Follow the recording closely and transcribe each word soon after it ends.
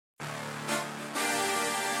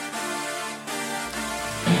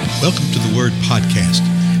Welcome to the Word Podcast.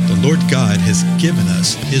 The Lord God has given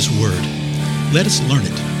us His Word. Let us learn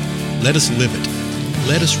it. Let us live it.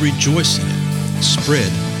 Let us rejoice in it.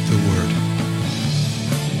 Spread the Word.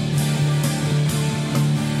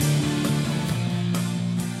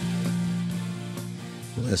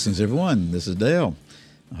 Blessings, everyone. This is Dale.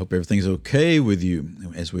 I hope everything's okay with you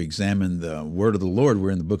as we examine the Word of the Lord.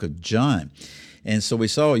 We're in the book of John. And so we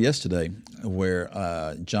saw yesterday where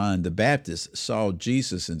John the Baptist saw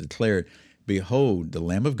Jesus and declared, "Behold, the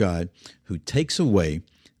Lamb of God who takes away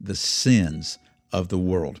the sins of the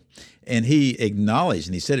world." And he acknowledged,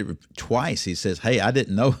 and he said it twice. He says, "Hey, I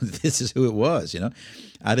didn't know this is who it was.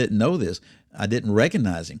 I didn't know this. I didn't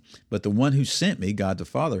recognize him. But the one who sent me, God the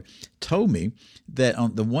Father, told me that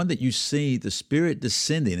on the one that you see, the Spirit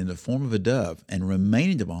descending in the form of a dove and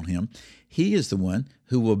remaining upon him, he is the one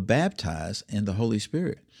who will baptize in the Holy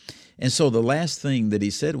Spirit." And so the last thing that he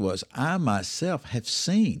said was, "I myself have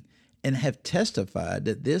seen and have testified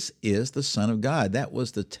that this is the Son of God." That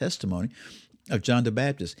was the testimony of John the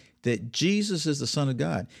Baptist, that Jesus is the Son of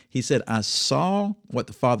God. He said, "I saw what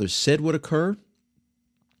the Father said would occur.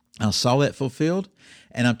 I saw that fulfilled,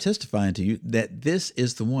 and I'm testifying to you that this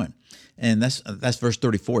is the one." And that's verse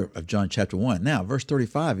 34 of John chapter 1. Now, verse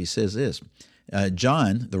 35, he says this.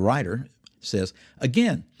 John, the writer, says,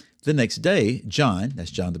 "Again, the next day, John,"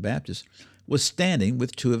 that's John the Baptist, "was standing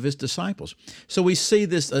with two of his disciples." So we see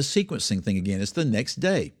this sequencing thing again. It's the next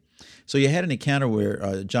day. So you had an encounter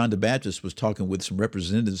where John the Baptist was talking with some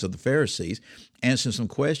representatives of the Pharisees, answering some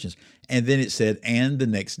questions. And then it said, "and the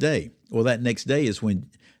next day." Well, that next day is when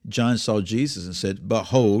John saw Jesus and said,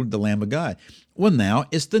 "Behold, the Lamb of God." Well, now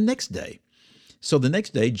it's the next day. So the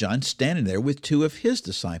next day, John's standing there with two of his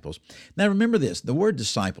disciples. Now remember this, the word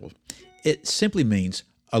disciple, it simply means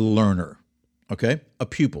a learner, okay? A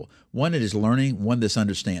pupil, one that is learning, one that's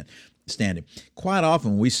understanding. Quite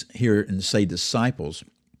often we hear and say disciples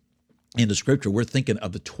in the scripture, we're thinking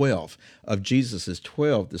of the 12, of Jesus'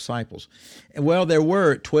 12 disciples. And well, there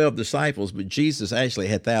were 12 disciples, but Jesus actually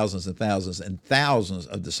had thousands and thousands and thousands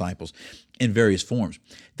of disciples in various forms.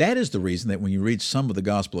 That is the reason that when you read some of the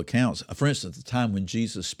gospel accounts, for instance, the time when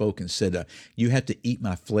Jesus spoke and said, "You have to eat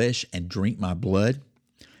my flesh and drink my blood."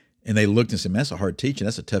 And they looked and said, "Man, that's a hard teaching.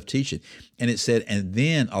 That's a tough teaching." And it said, and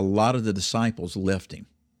then a lot of the disciples left him.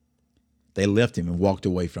 They left him and walked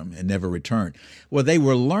away from him and never returned. Well, they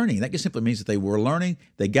were learning. That just simply means that they were learning.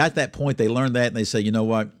 They got that point. They learned that, and they say, "You know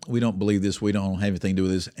what? We don't believe this. We don't have anything to do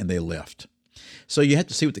with this," and they left. So you have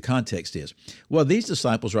to see what the context is. Well, these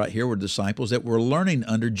disciples right here were disciples that were learning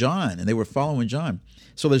under John, and they were following John.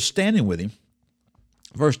 So they're standing with him.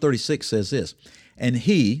 Verse 36 says this, "And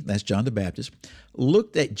he," that's John the Baptist,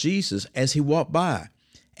 "looked at Jesus as he walked by,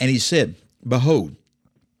 and he said, 'Behold,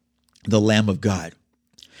 the Lamb of God.'"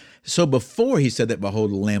 So before he said that,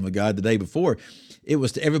 "Behold, the Lamb of God," the day before, it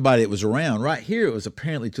was to everybody that was around. Right here, it was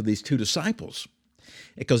apparently to these two disciples.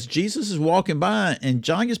 Because Jesus is walking by, and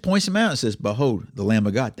John just points him out and says, "Behold, the Lamb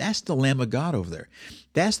of God." That's the Lamb of God over there.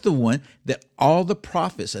 That's the one that all the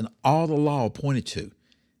prophets and all the law pointed to,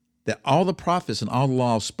 that all the prophets and all the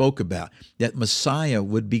law spoke about, that Messiah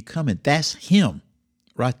would be coming. That's him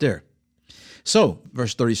right there. So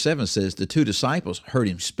verse 37 says, the two disciples heard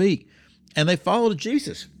him speak, and they followed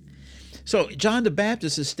Jesus. So John the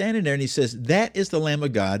Baptist is standing there, and he says, "That is the Lamb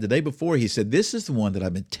of God." The day before, he said, "This is the one that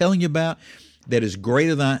I've been telling you about, that is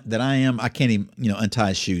greater than I am. I can't even untie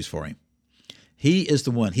his shoes for him." He is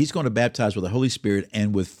the one. He's going to baptize with the Holy Spirit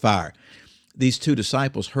and with fire. These two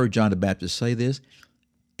disciples heard John the Baptist say this,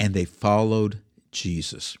 and they followed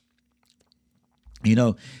Jesus.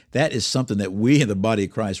 That is something that we in the body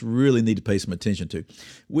of Christ really need to pay some attention to.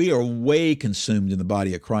 We are way consumed in the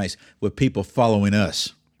body of Christ with people following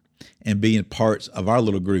us and being parts of our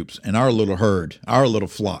little groups and our little herd, our little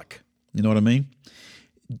flock. You know what I mean?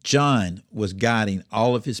 John was guiding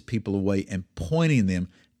all of his people away and pointing them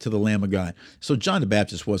to the Lamb of God. So John the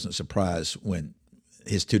Baptist wasn't surprised when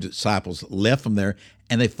his two disciples left from there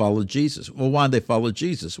and they followed Jesus. Well, why did they follow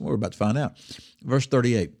Jesus? Well, we're about to find out. Verse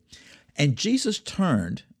 38, "And Jesus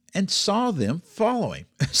turned and saw them following."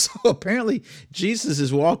 So apparently Jesus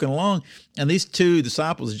is walking along, and these two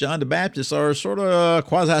disciples, John the Baptist, are sort of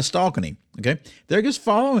quasi-stalking him. Okay, they're just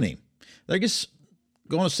following him. They're just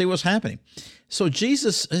going to see what's happening. So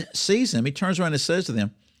Jesus sees them. He turns around and says to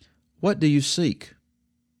them, "What do you seek?"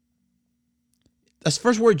 That's the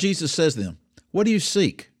first word Jesus says to them. What do you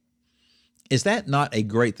seek? Is that not a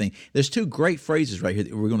great thing? There's two great phrases right here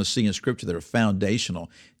that we're going to see in Scripture that are foundational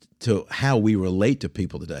to how we relate to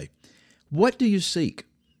people today. What do you seek?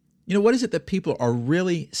 What is it that people are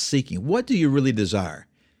really seeking? What do you really desire?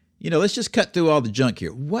 Let's just cut through all the junk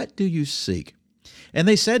here. What do you seek? And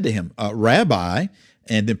they said to him, Rabbi,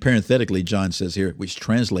 and then parenthetically, John says here, which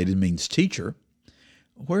translated means teacher,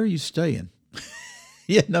 where are you staying?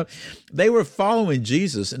 They were following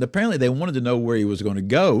Jesus, and apparently they wanted to know where he was going to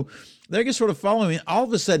go. They're just sort of following him. All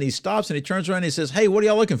of a sudden, he stops and he turns around and he says, hey, what are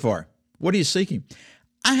y'all looking for? What are you seeking?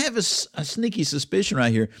 I have a sneaky suspicion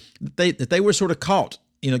right here that they were sort of caught.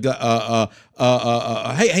 Hey,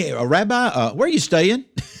 Rabbi, where are you staying?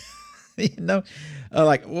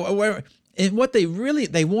 Where? And what they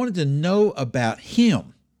wanted to know about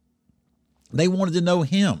him. They wanted to know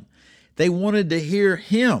him. They wanted to hear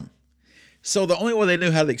him. So the only way they knew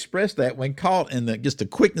how to express that when caught in just the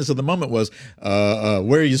quickness of the moment was,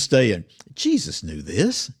 where are you staying? Jesus knew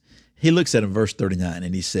this. He looks at him, verse 39,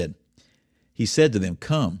 and he said to them,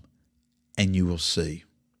 come and you will see.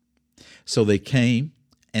 So they came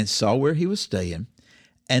and saw where he was staying,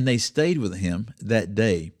 and they stayed with him that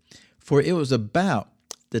day, for it was about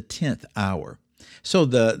the 10th hour. So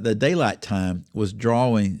the daylight time was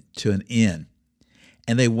drawing to an end,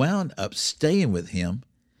 and they wound up staying with him.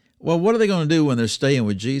 Well, what are they going to do when they're staying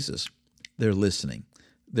with Jesus? They're listening.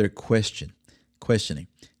 They're questioning.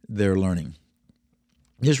 They're learning.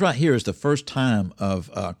 This right here is the first time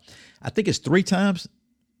of, I think it's 3 times.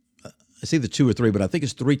 It's either 2 or 3, but I think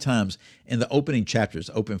it's 3 times in the opening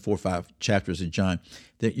chapters, open 4 or 5 chapters of John,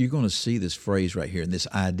 that you're going to see this phrase right here and this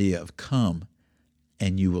idea of come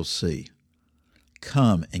and you will see.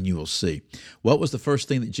 Come and you will see. What was the first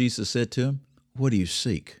thing that Jesus said to him? What do you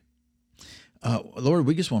seek? Lord,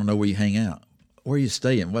 we just want to know where you hang out, where you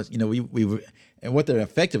stay, and and what they're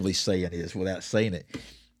effectively saying is, without saying it,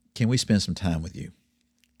 can we spend some time with you?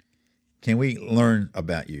 Can we learn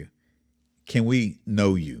about you? Can we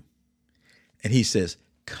know you? And he says,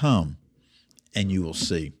 come and you will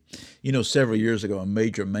see. Several years ago, a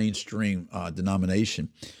major mainstream denomination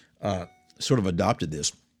sort of adopted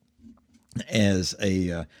this as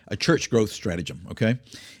a church growth stratagem, okay?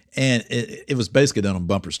 And it was basically done on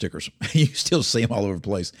bumper stickers. You still see them all over the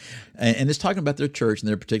place. And it's talking about their church and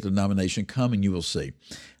their particular denomination. Come and you will see.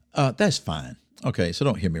 That's fine. Okay, so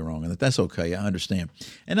don't hear me wrong. And that's okay. I understand.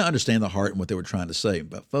 And I understand the heart and what they were trying to say.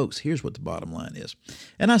 But folks, here's what the bottom line is.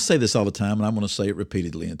 And I say this all the time, and I'm going to say it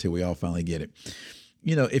repeatedly until we all finally get it.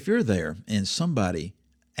 If you're there and somebody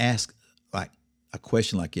asks like a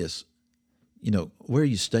question like this, where are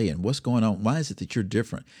you staying? What's going on? Why is it that you're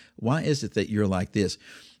different? Why is it that you're like this?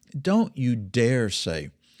 Don't you dare say,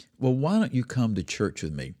 well, why don't you come to church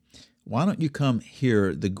with me? Why don't you come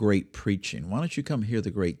hear the great preaching? Why don't you come hear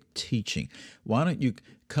the great teaching? Why don't you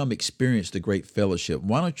come experience the great fellowship?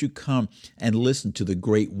 Why don't you come and listen to the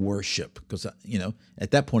great worship? Because,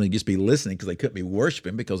 at that point, it'd just be listening because they couldn't be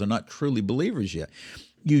worshiping because they're not truly believers yet.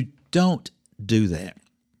 You don't do that.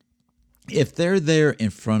 If they're there in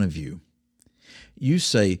front of you, you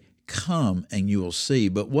say, come and you will see.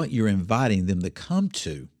 But what you're inviting them to come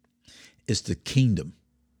to is the kingdom.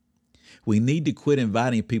 We need to quit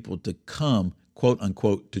inviting people to come, quote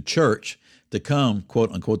unquote, to church, to come,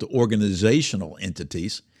 quote unquote, to organizational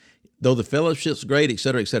entities, though the fellowship's great, et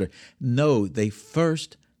cetera, et cetera. No, they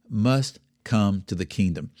first must come to the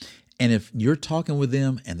kingdom. And if you're talking with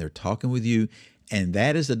them and they're talking with you, and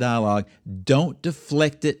that is the dialogue, don't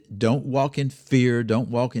deflect it. Don't walk in fear. Don't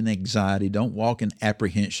walk in anxiety. Don't walk in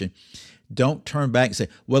apprehension. Don't turn back and say,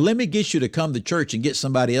 well, let me get you to come to church and get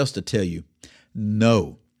somebody else to tell you.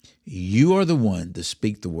 No. You are the one to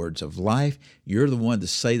speak the words of life. You're the one to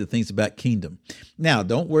say the things about kingdom. Now,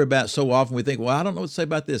 don't worry about so often we think, well, I don't know what to say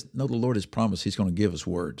about this. No, the Lord has promised he's going to give us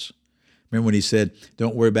words. Remember when he said,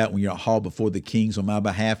 don't worry about when you're hauled before the kings on my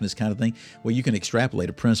behalf and this kind of thing? Well, you can extrapolate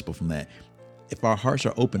a principle from that. If our hearts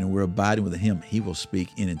are open and we're abiding with him, he will speak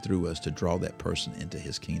in and through us to draw that person into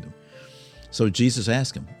his kingdom. So Jesus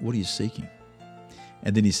asked him, what are you seeking?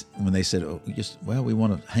 And then when they said, we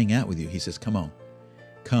want to hang out with you, he says, come on.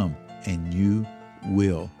 Come and you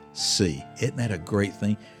will see. Isn't that a great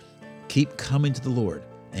thing? Keep coming to the Lord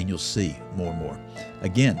and you'll see more and more.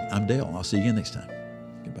 Again, I'm Dale. I'll see you again next time.